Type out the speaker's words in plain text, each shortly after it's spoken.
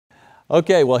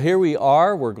Okay, well here we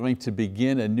are. We're going to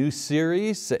begin a new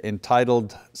series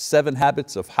entitled 7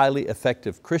 Habits of Highly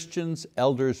Effective Christians,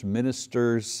 Elders,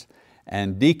 Ministers,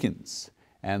 and Deacons.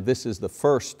 And this is the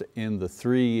first in the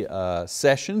 3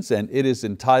 sessions, and it is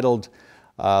entitled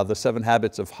The 7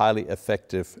 Habits of Highly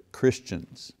Effective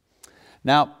Christians.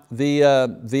 Now, the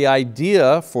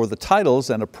idea for the titles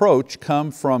and approach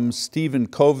come from Stephen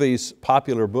Covey's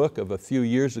popular book of a few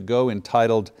years ago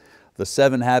entitled The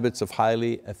 7 Habits of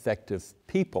Highly Effective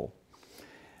People.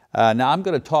 Now I'm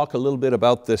going to talk a little bit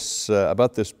about this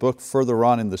book further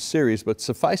on in the series, but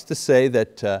suffice to say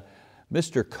that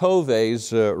Mr.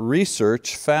 Covey's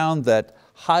research found that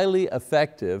highly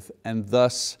effective and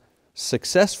thus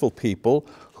successful people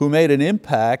who made an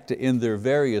impact in their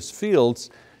various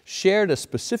fields shared a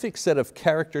specific set of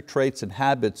character traits and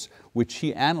habits which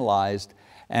he analyzed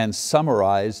and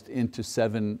summarized into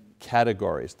 7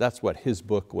 categories. That's what his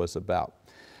book was about.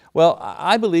 Well,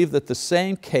 I believe that the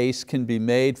same case can be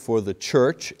made for the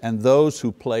church and those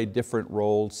who play different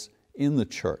roles in the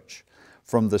church.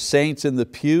 From the saints in the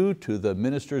pew to the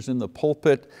ministers in the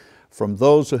pulpit, from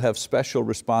those who have special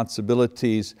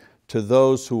responsibilities to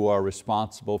those who are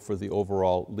responsible for the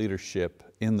overall leadership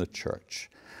in the church.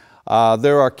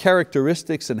 There are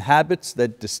characteristics and habits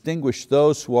that distinguish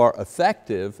those who are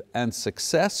effective and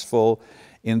successful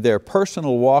in their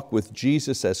personal walk with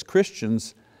Jesus as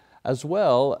Christians, as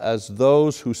well as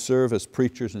those who serve as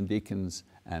preachers and deacons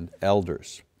and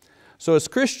elders. So as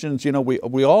Christians,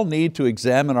 we all need to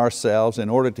examine ourselves in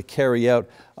order to carry out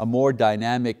a more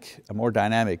dynamic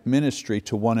ministry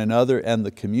to one another and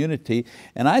the community.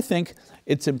 And I think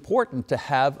it's important to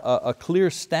have a clear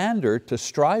standard to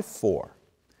strive for,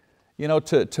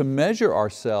 to measure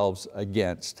ourselves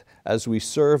against as we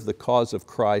serve the cause of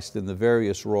Christ in the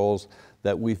various roles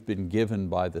that we've been given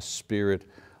by the Spirit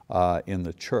in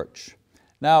the church.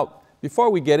 Now,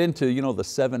 before we get into the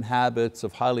 7 habits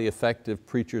of highly effective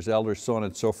preachers, elders, so on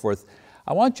and so forth,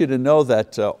 I want you to know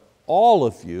that all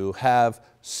of you have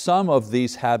some of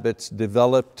these habits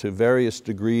developed to various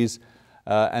degrees,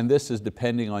 and this is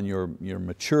depending on your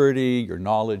maturity, your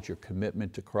knowledge, your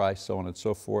commitment to Christ, so on and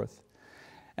so forth.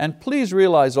 And please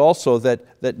realize also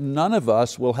that none of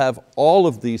us will have all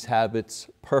of these habits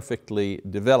perfectly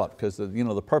developed, because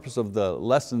the purpose of the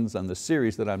lessons and the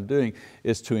series that I'm doing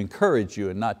is to encourage you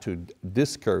and not to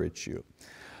discourage you.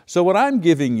 So what I'm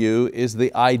giving you is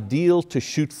the ideal to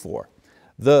shoot for,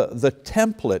 the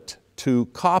template to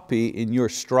copy in your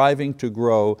striving to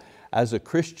grow as a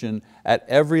Christian at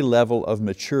every level of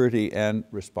maturity and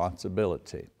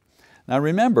responsibility. Now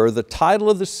remember, the title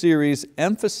of the series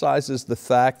emphasizes the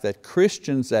fact that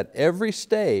Christians at every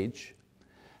stage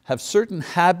have certain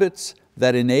habits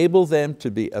that enable them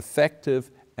to be effective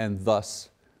and thus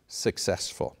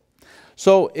successful.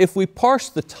 So if we parse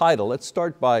the title, let's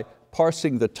start by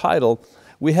parsing the title.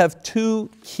 We have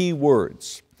 2 key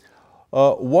words.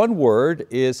 One word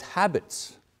is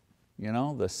habits,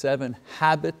 the 7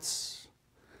 habits.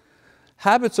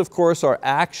 Habits, of course, are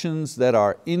actions that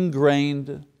are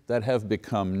ingrained, that have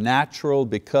become natural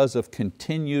because of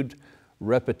continued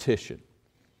repetition.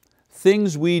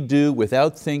 Things we do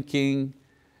without thinking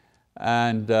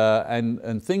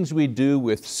and things we do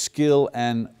with skill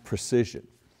and precision.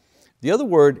 The other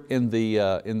word in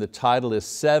the title is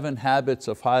 7 Habits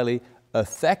of Highly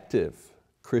Effective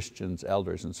Christians,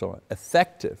 Elders, and so on.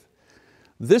 Effective.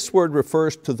 This word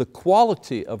refers to the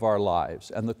quality of our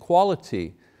lives and the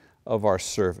quality of our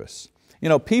service.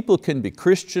 People can be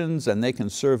Christians and they can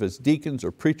serve as deacons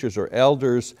or preachers or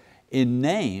elders in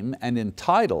name and in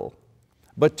title,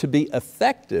 but to be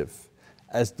effective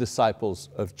as disciples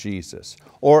of Jesus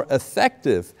or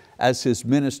effective as His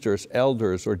ministers,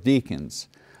 elders, or deacons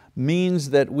means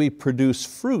that we produce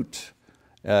fruit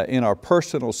in our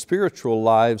personal spiritual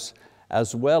lives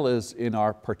as well as in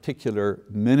our particular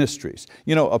ministries.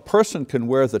 A person can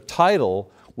wear the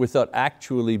title without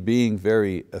actually being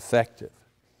very effective.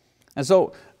 And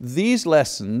so these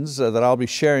lessons that I'll be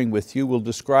sharing with you will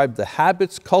describe the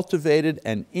habits cultivated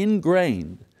and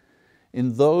ingrained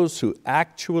in those who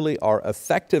actually are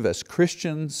effective as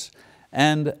Christians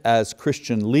and as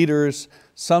Christian leaders,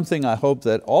 something I hope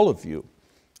that all of you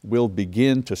will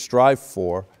begin to strive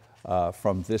for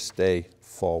from this day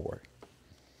forward.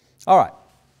 All right,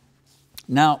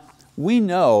 now we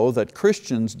know that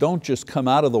Christians don't just come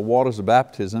out of the waters of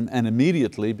baptism and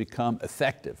immediately become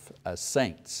effective as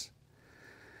saints.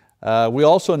 We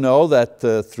also know that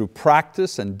through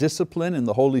practice and discipline in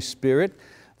the Holy Spirit,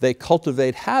 they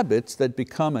cultivate habits that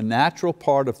become a natural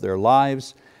part of their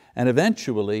lives and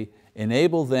eventually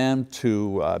enable them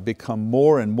to become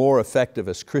more and more effective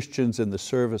as Christians in the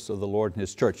service of the Lord and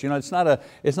His church. You know, it's not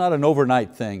an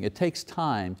overnight thing. It takes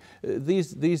time.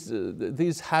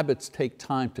 These habits take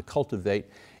time to cultivate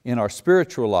in our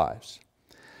spiritual lives.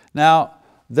 Now,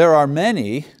 there are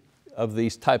many of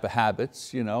these type of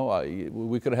habits. You know,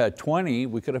 we could have had 20,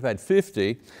 we could have had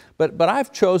 50, but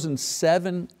I've chosen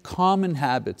 7 common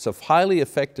habits of highly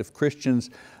effective Christians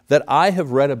that I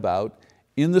have read about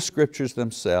in the scriptures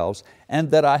themselves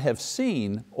and that I have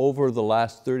seen over the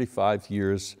last 35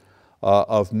 years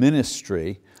of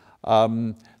ministry.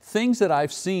 Things that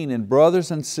I've seen in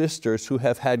brothers and sisters who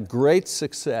have had great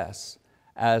success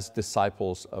as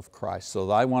disciples of Christ.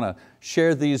 So I want to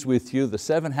share these with you, the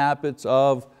 7 habits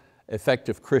of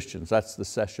effective Christians. That's the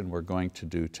session we're going to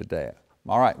do today.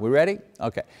 All right, we ready?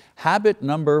 Okay. Habit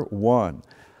number 1.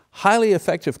 Highly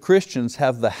effective Christians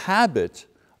have the habit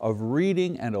of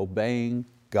reading and obeying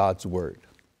God's word.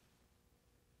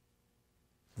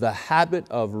 The habit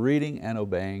of reading and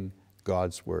obeying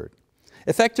God's word.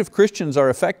 Effective Christians are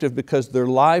effective because their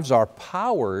lives are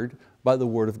powered by the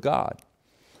word of God.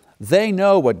 They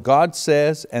know what God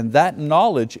says, and that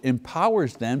knowledge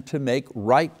empowers them to make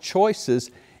right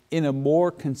choices in a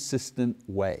more consistent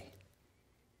way.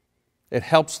 It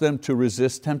helps them to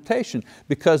resist temptation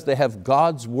because they have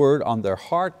God's word on their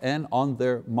heart and on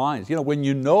their minds. You know, when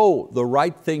you know the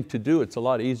right thing to do, it's a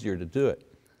lot easier to do it.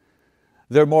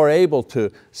 They're more able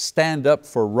to stand up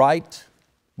for right,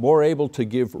 more able to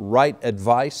give right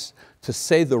advice, to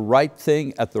say the right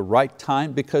thing at the right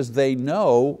time because they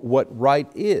know what right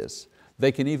is.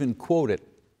 They can even quote it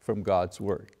from God's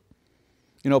word.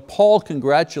 You know, Paul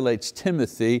congratulates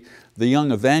Timothy, the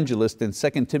young evangelist, in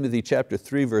 2 Timothy chapter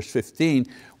 3, verse 15,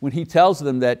 when he tells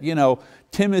them that, you know,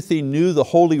 Timothy knew the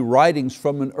holy writings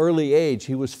from an early age.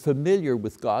 He was familiar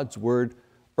with God's word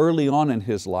early on in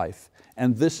his life,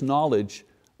 and this knowledge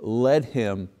led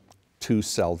him to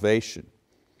salvation.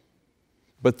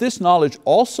 But this knowledge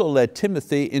also led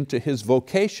Timothy into his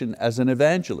vocation as an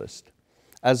evangelist,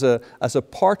 as a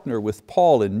partner with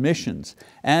Paul in missions,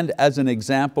 and as an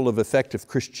example of effective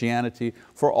Christianity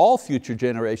for all future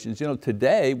generations. You know,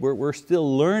 today we're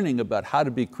still learning about how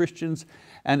to be Christians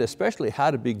and especially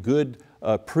how to be good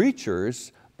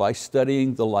preachers by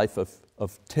studying the life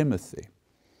of Timothy.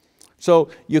 So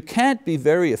you can't be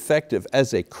very effective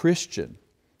as a Christian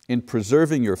in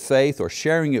preserving your faith or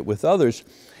sharing it with others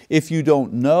if you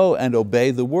don't know and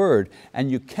obey the word. And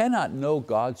you cannot know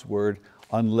God's word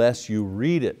unless you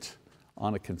read it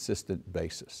on a consistent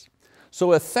basis.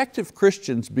 So effective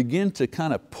Christians begin to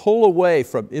kind of pull away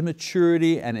from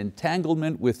immaturity and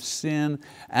entanglement with sin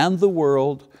and the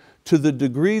world to the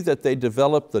degree that they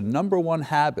develop the number 1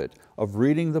 habit of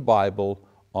reading the Bible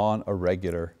on a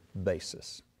regular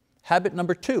basis. Habit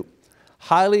number 2,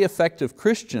 highly effective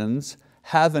Christians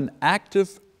have an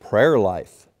active prayer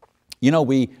life. You know,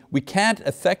 we can't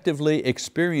effectively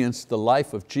experience the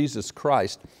life of Jesus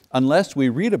Christ unless we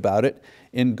read about it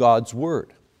in God's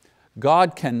word.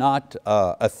 God cannot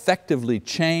effectively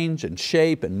change and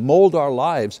shape and mold our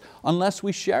lives unless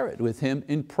we share it with Him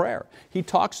in prayer. He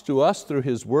talks to us through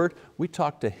His word, we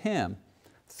talk to Him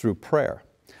through prayer.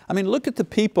 I mean, look at the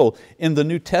people in the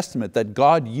New Testament that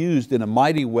God used in a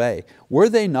mighty way. Were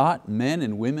they not men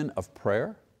and women of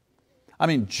prayer? I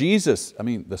mean, Jesus,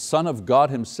 the Son of God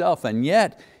Himself, and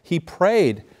yet He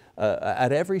prayed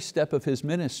at every step of His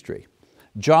ministry.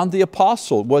 John the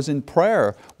Apostle was in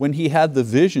prayer when he had the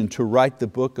vision to write the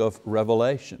book of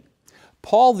Revelation.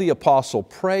 Paul the Apostle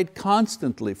prayed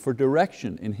constantly for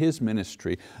direction in his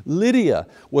ministry. Lydia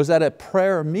was at a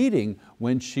prayer meeting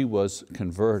when she was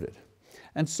converted.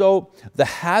 And so the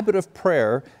habit of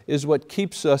prayer is what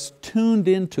keeps us tuned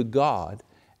into God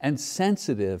and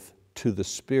sensitive to the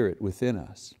Spirit within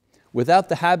us. Without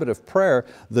the habit of prayer,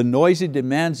 the noisy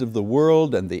demands of the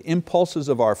world and the impulses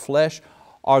of our flesh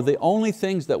are the only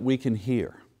things that we can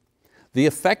hear. The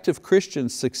effective Christian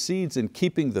succeeds in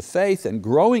keeping the faith and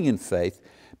growing in faith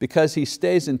because he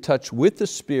stays in touch with the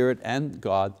Spirit and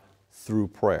God through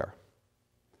prayer.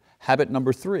 Habit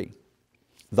number 3,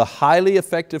 the highly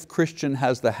effective Christian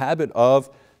has the habit of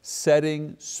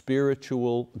setting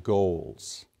spiritual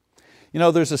goals. You know,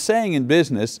 there's a saying in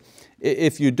business,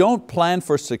 if you don't plan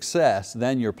for success,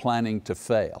 then you're planning to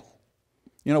fail.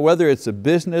 You know, whether it's a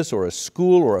business or a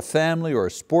school or a family or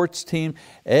a sports team,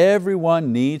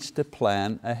 everyone needs to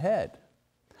plan ahead.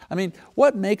 I mean,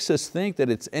 what makes us think that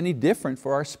it's any different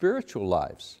for our spiritual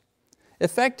lives?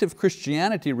 Effective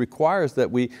Christianity requires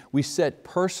that we set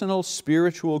personal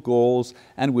spiritual goals,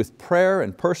 and with prayer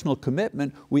and personal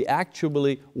commitment, we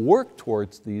actually work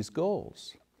towards these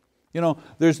goals.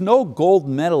 There's no gold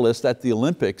medalist at the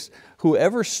Olympics who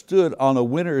ever stood on a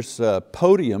winner's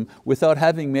podium without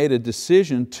having made a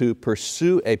decision to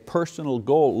pursue a personal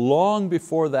goal long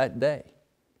before that day.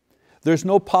 There's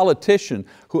no politician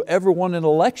who ever won an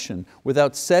election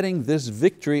without setting this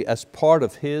victory as part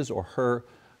of his or her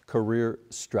career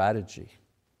strategy.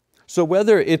 So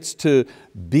whether it's to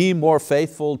be more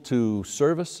faithful to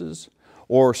services,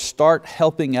 or start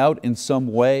helping out in some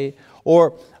way,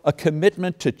 or a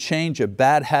commitment to change a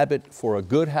bad habit for a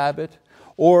good habit,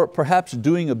 or perhaps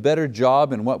doing a better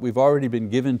job in what we've already been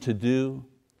given to do,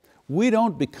 we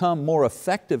don't become more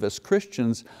effective as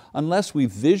Christians unless we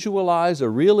visualize a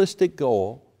realistic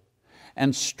goal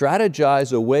and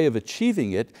strategize a way of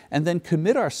achieving it, and then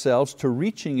commit ourselves to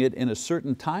reaching it in a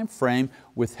certain time frame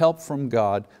with help from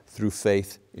God through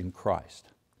faith in Christ.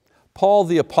 Paul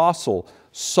the apostle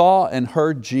saw and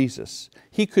heard Jesus.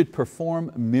 He could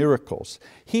perform miracles.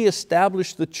 He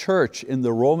established the church in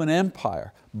the Roman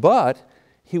Empire, but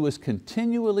he was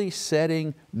continually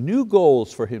setting new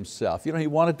goals for himself. He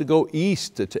wanted to go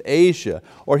east to Asia,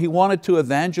 or he wanted to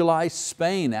evangelize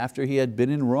Spain after he had been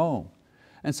in Rome.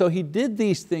 And so he did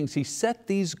these things, he set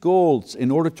these goals in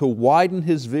order to widen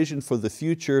his vision for the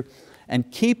future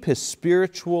and keep his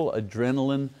spiritual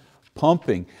adrenaline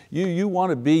pumping. You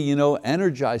want to be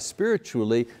energized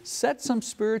spiritually, set some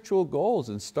spiritual goals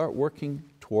and start working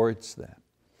towards them.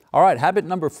 All right, habit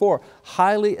number 4,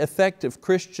 highly effective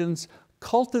Christians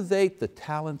cultivate the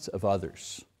talents of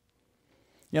others.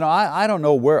 I don't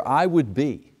know where I would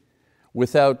be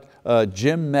without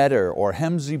Jim Metter or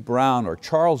Hemsey Brown or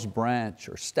Charles Branch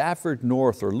or Stafford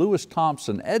North or Lewis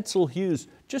Thompson, Edsel Hughes,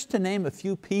 just to name a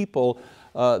few people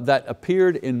that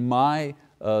appeared in my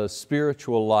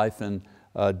spiritual life and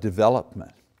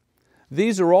development.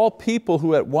 These are all people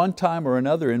who at one time or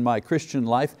another in my Christian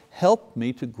life helped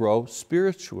me to grow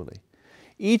spiritually.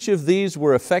 Each of these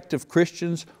were effective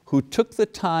Christians who took the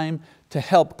time to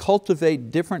help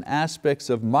cultivate different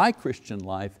aspects of my Christian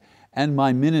life and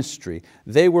my ministry.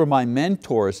 They were my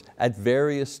mentors at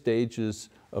various stages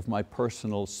of my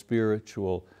personal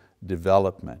spiritual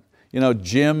development.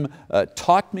 Jim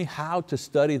taught me how to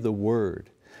study the Word.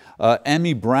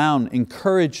 Emmy Brown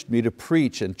encouraged me to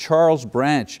preach, and Charles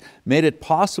Branch made it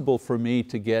possible for me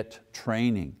to get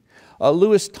training.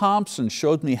 Lewis Thompson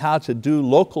showed me how to do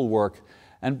local work,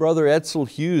 and Brother Edsel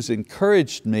Hughes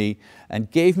encouraged me and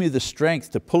gave me the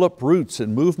strength to pull up roots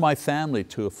and move my family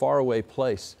to a faraway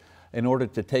place in order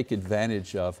to take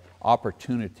advantage of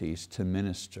opportunities to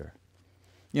minister.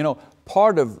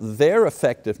 Part of their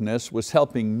effectiveness was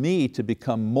helping me to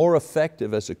become more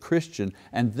effective as a Christian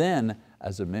and then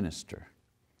as a minister.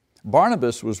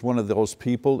 Barnabas was one of those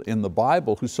people in the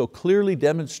Bible who so clearly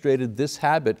demonstrated this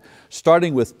habit,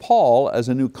 starting with Paul as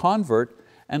a new convert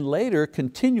and later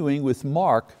continuing with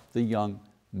Mark, the young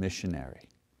missionary.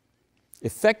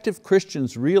 Effective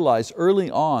Christians realize early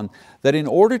on that in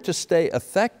order to stay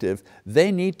effective,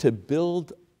 they need to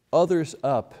build others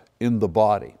up in the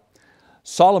body.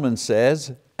 Solomon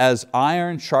says, as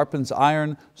iron sharpens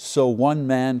iron, so one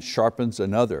man sharpens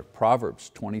another.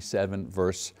 Proverbs 27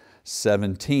 verse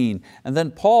 17. And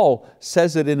then Paul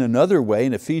says it in another way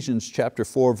in Ephesians chapter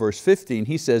 4 verse 15.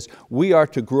 He says, we are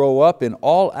to grow up in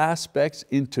all aspects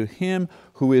into Him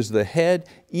who is the head,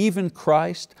 even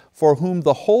Christ, for whom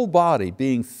the whole body,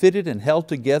 being fitted and held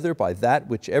together by that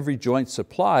which every joint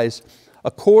supplies,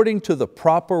 according to the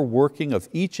proper working of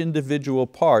each individual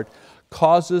part,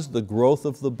 causes the growth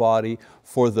of the body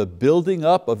for the building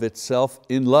up of itself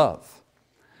in love.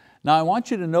 Now I want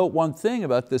you to note one thing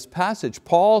about this passage.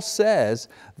 Paul says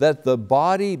that the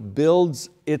body builds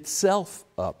itself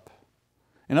up.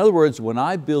 In other words, when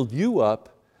I build you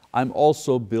up, I'm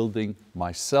also building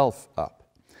myself up.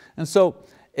 And so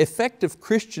effective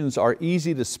Christians are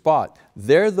easy to spot.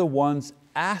 They're the ones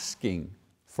asking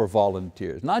for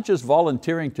volunteers, not just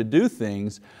volunteering to do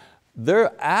things.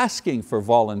 They're asking for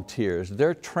volunteers.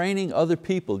 They're training other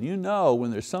people.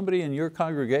 When there's somebody in your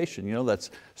congregation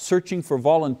that's searching for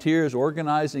volunteers,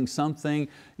 organizing something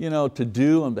to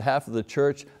do on behalf of the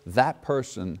church, that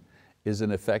person is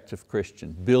an effective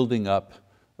Christian, building up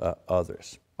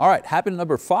others. All right, habit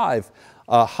number 5,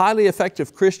 highly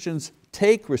effective Christians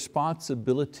take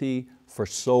responsibility for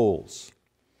souls.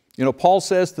 Paul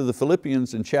says to the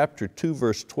Philippians in chapter 2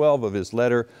 verse 12 of his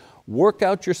letter, work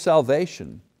out your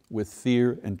salvation with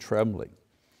fear and trembling.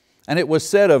 And it was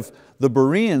said of the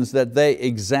Bereans that they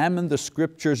examined the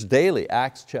scriptures daily,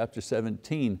 Acts chapter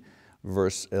 17,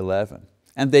 verse 11.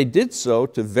 And they did so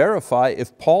to verify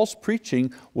if Paul's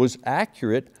preaching was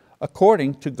accurate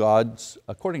according to God's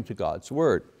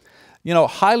word.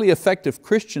 Highly effective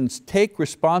Christians take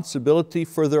responsibility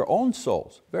for their own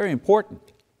souls. Very important.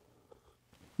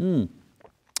 And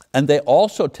they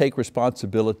also take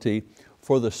responsibility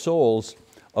for the souls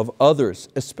of others,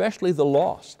 especially the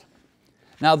lost.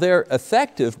 Now they're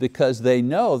effective because they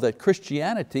know that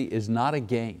Christianity is not a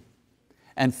game,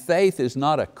 and faith is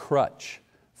not a crutch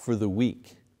for the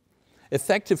weak.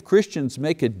 Effective Christians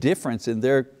make a difference in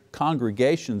their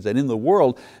congregations and in the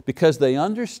world because they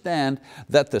understand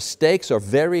that the stakes are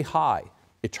very high,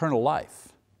 eternal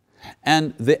life.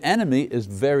 And the enemy is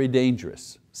very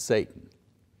dangerous, Satan.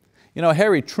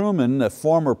 Harry Truman, a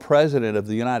former president of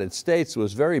the United States,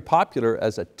 was very popular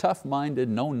as a tough-minded,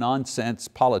 no-nonsense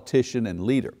politician and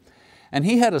leader. And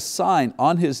he had a sign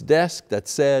on his desk that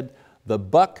said, "The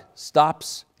buck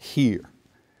stops here."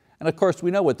 And of course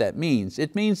we know what that means.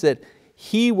 It means that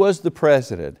he was the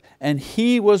president and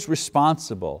he was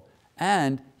responsible,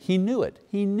 and he knew it.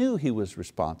 He knew he was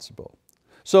responsible.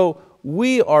 So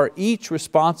we are each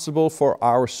responsible for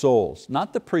our souls,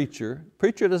 not the preacher.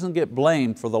 Preacher doesn't get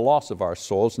blamed for the loss of our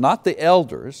souls, not the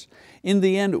elders. In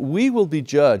the end, we will be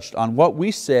judged on what we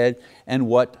said and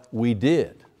what we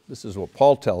did. This is what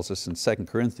Paul tells us in 2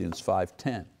 Corinthians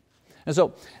 5:10. And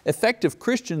so effective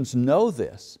Christians know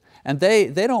this, and they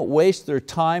don't waste their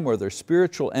time or their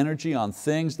spiritual energy on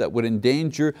things that would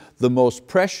endanger the most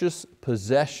precious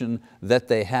possession that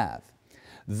they have.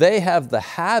 They have the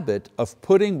habit of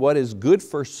putting what is good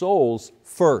for souls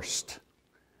first.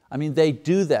 They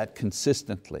do that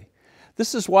consistently.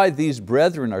 This is why these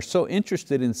brethren are so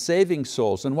interested in saving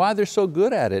souls, and why they're so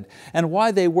good at it, and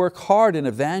why they work hard in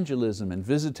evangelism and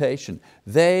visitation.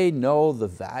 They know the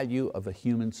value of a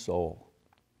human soul.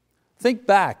 Think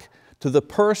back to the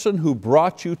person who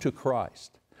brought you to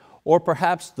Christ, or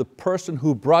perhaps the person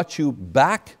who brought you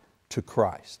back to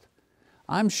Christ.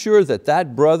 I'm sure that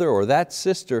that brother or that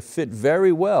sister fit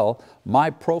very well my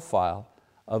profile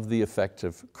of the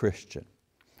effective Christian.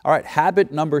 All right,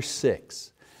 habit number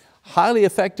 6. Highly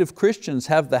effective Christians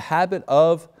have the habit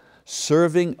of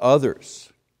serving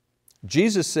others.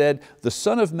 Jesus said, "The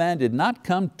Son of Man did not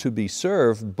come to be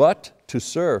served, but to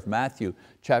serve." Matthew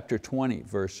chapter 20,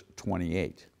 verse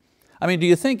 28. Do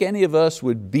you think any of us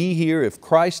would be here if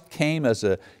Christ came as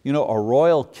a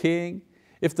royal king?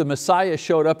 If the Messiah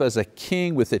showed up as a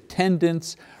king with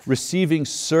attendants, receiving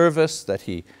service that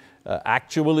He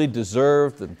actually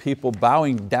deserved, and people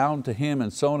bowing down to Him,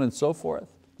 and so on and so forth?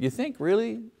 You think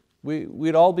really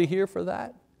we'd all be here for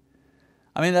that?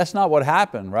 That's not what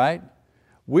happened, right?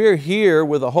 We're here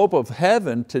with a hope of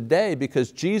heaven today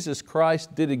because Jesus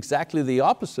Christ did exactly the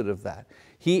opposite of that.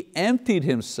 He emptied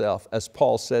Himself, as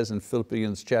Paul says in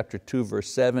Philippians chapter 2,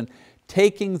 verse 7,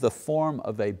 taking the form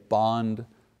of a bond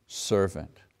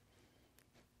servant.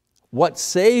 What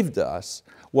saved us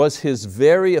was His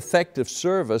very effective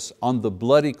service on the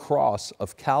bloody cross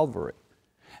of Calvary.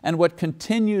 And what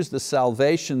continues the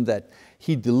salvation that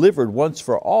He delivered once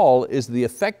for all is the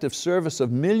effective service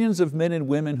of millions of men and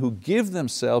women who give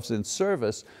themselves in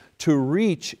service to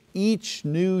reach each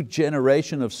new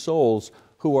generation of souls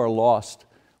who are lost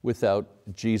without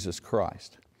Jesus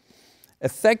Christ.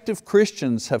 Effective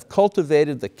Christians have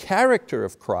cultivated the character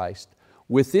of Christ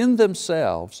within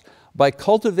themselves by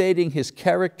cultivating His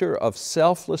character of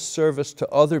selfless service to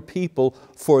other people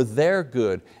for their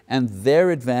good and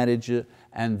their advantage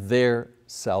and their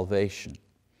salvation.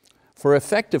 For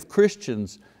effective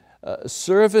Christians,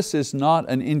 service is not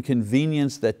an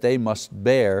inconvenience that they must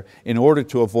bear in order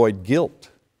to avoid guilt.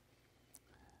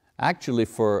 Actually,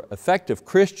 for effective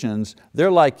Christians, they're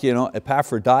like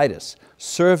Epaphroditus.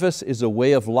 Service is a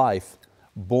way of life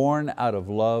born out of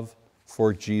love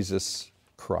for Jesus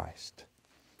Christ.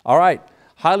 All right,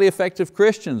 highly effective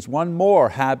Christians, one more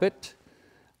habit.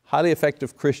 Highly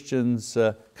effective Christians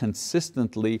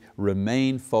consistently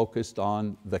remain focused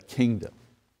on the kingdom.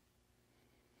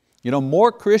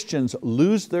 More Christians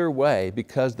lose their way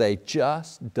because they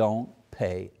just don't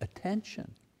pay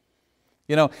attention.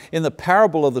 In the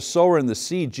parable of the sower and the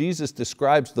seed, Jesus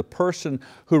describes the person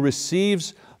who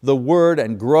receives the word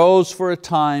and grows for a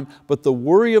time, but the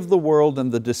worry of the world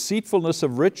and the deceitfulness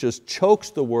of riches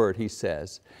chokes the word, he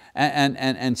says,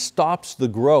 and stops the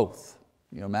growth.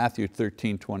 Matthew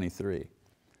 13:23.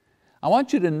 I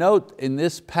want you to note in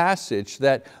this passage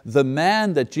that the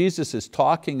man that Jesus is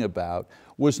talking about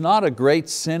was not a great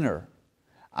sinner.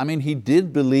 He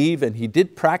did believe and he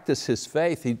did practice his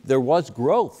faith. There was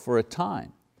growth for a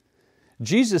time.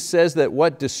 Jesus says that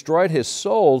what destroyed his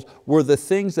soul were the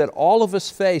things that all of us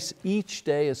face each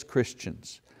day as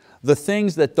Christians. The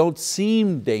things that don't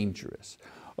seem dangerous.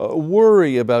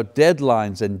 Worry about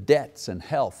deadlines and debts and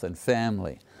health and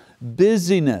family.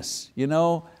 busyness,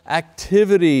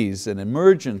 activities and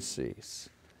emergencies,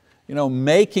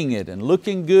 making it and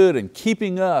looking good and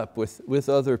keeping up with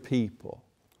other people.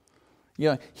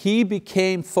 He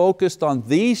became focused on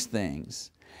these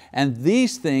things, and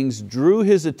these things drew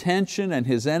his attention and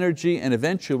his energy and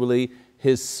eventually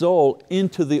his soul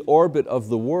into the orbit of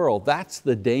the world. That's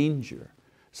the danger.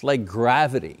 It's like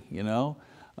gravity.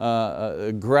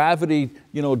 Gravity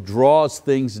draws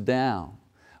things down.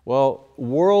 Well,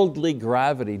 worldly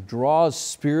gravity draws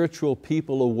spiritual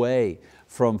people away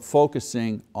from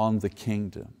focusing on the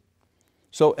kingdom.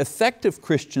 So effective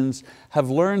Christians have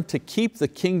learned to keep the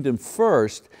kingdom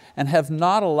first and have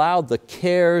not allowed the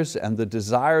cares and the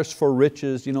desires for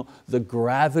riches, the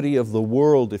gravity of the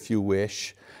world, if you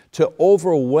wish, to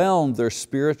overwhelm their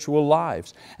spiritual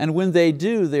lives. And when they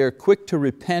do, they are quick to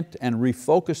repent and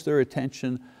refocus their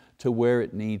attention to where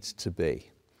it needs to be.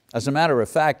 As a matter of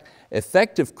fact,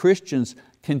 effective Christians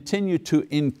continue to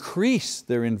increase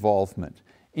their involvement,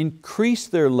 increase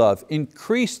their love,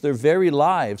 increase their very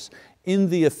lives in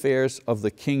the affairs of the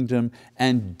kingdom,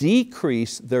 and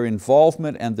decrease their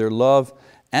involvement and their love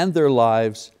and their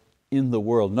lives in the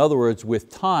world. In other words, with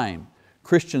time,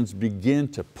 Christians begin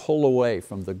to pull away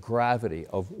from the gravity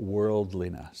of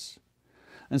worldliness.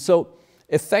 And so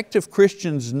effective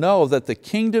Christians know that the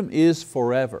kingdom is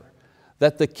forever,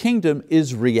 that the kingdom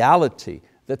is reality,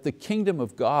 that the kingdom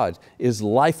of God is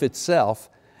life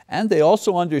itself, and they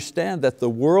also understand that the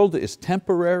world is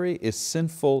temporary, is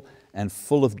sinful, and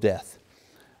full of death.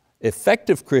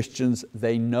 Effective Christians,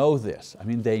 they know this.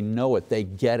 They know it, they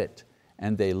get it,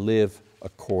 and they live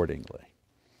accordingly.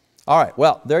 All right,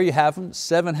 well, there you have them,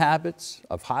 7 habits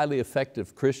of highly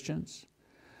effective Christians.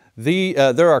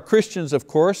 There are Christians, of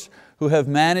course, who have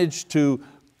managed to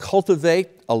cultivate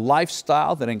a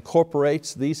lifestyle that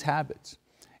incorporates these habits.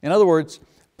 In other words,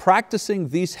 practicing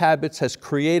these habits has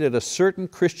created a certain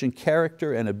Christian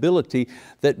character and ability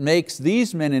that makes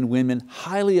these men and women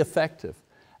highly effective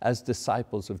as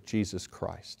disciples of Jesus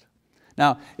Christ.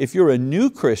 Now, if you're a new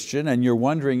Christian and you're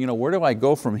wondering, where do I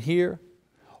go from here?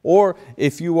 Or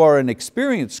if you are an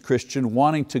experienced Christian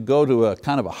wanting to go to a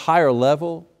kind of a higher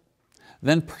level,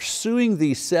 then pursuing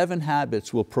these 7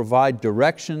 habits will provide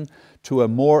direction to a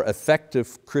more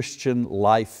effective Christian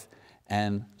life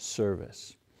and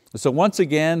service. So once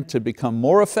again, to become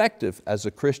more effective as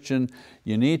a Christian,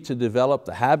 you need to develop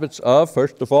the habits of,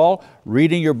 first of all,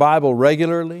 reading your Bible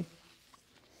regularly,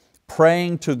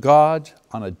 praying to God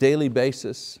on a daily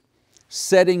basis,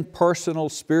 setting personal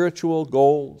spiritual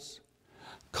goals,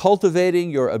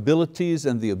 cultivating your abilities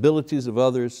and the abilities of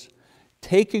others,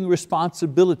 taking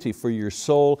responsibility for your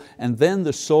soul and then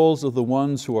the souls of the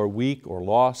ones who are weak or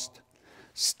lost,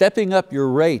 stepping up your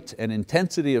rate and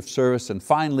intensity of service, and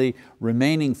finally,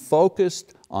 remaining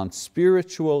focused on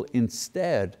spiritual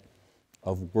instead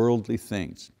of worldly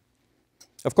things.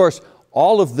 Of course,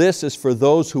 all of this is for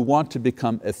those who want to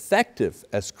become effective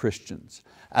as Christians,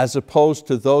 as opposed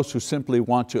to those who simply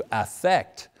want to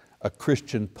affect a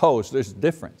Christian pose. There's a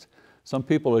difference. Some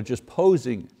people are just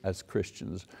posing as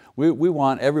Christians. We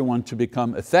want everyone to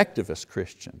become effective as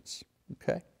Christians.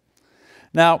 Okay?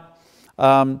 Now,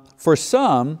 for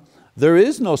some, there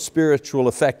is no spiritual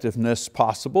effectiveness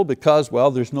possible because,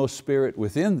 well, there's no Spirit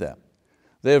within them.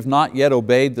 They have not yet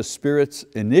obeyed the Spirit's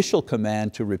initial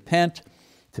command to repent,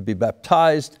 to be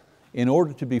baptized, in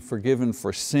order to be forgiven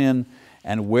for sin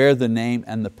and wear the name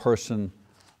and the person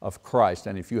of Christ.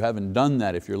 And if you haven't done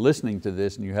that, if you're listening to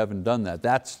this and you haven't done that,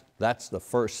 that's the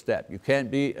first step. You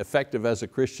can't be effective as a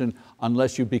Christian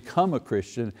unless you become a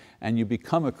Christian, and you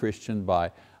become a Christian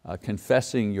by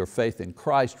confessing your faith in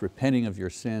Christ, repenting of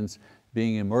your sins,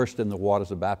 being immersed in the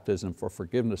waters of baptism for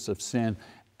forgiveness of sin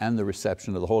and the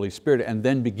reception of the Holy Spirit, and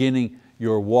then beginning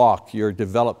your walk, your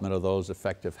development of those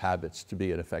effective habits to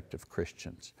be an effective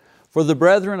Christians. For the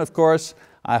brethren, of course,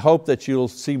 I hope that you'll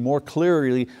see more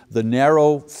clearly the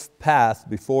narrow path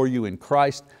before you in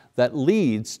Christ that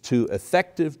leads to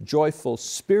effective, joyful,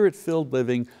 Spirit-filled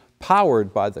living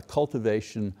powered by the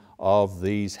cultivation of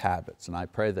these habits. And I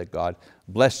pray that God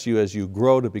bless you as you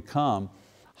grow to become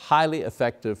highly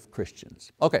effective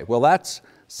Christians. Okay, well that's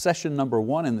session number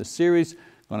 1 in the series.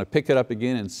 I'm going to pick it up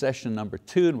again in session number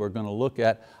 2, and we're going to look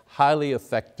at highly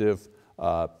effective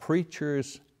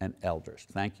preachers and elders.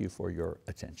 Thank you for your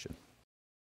attention.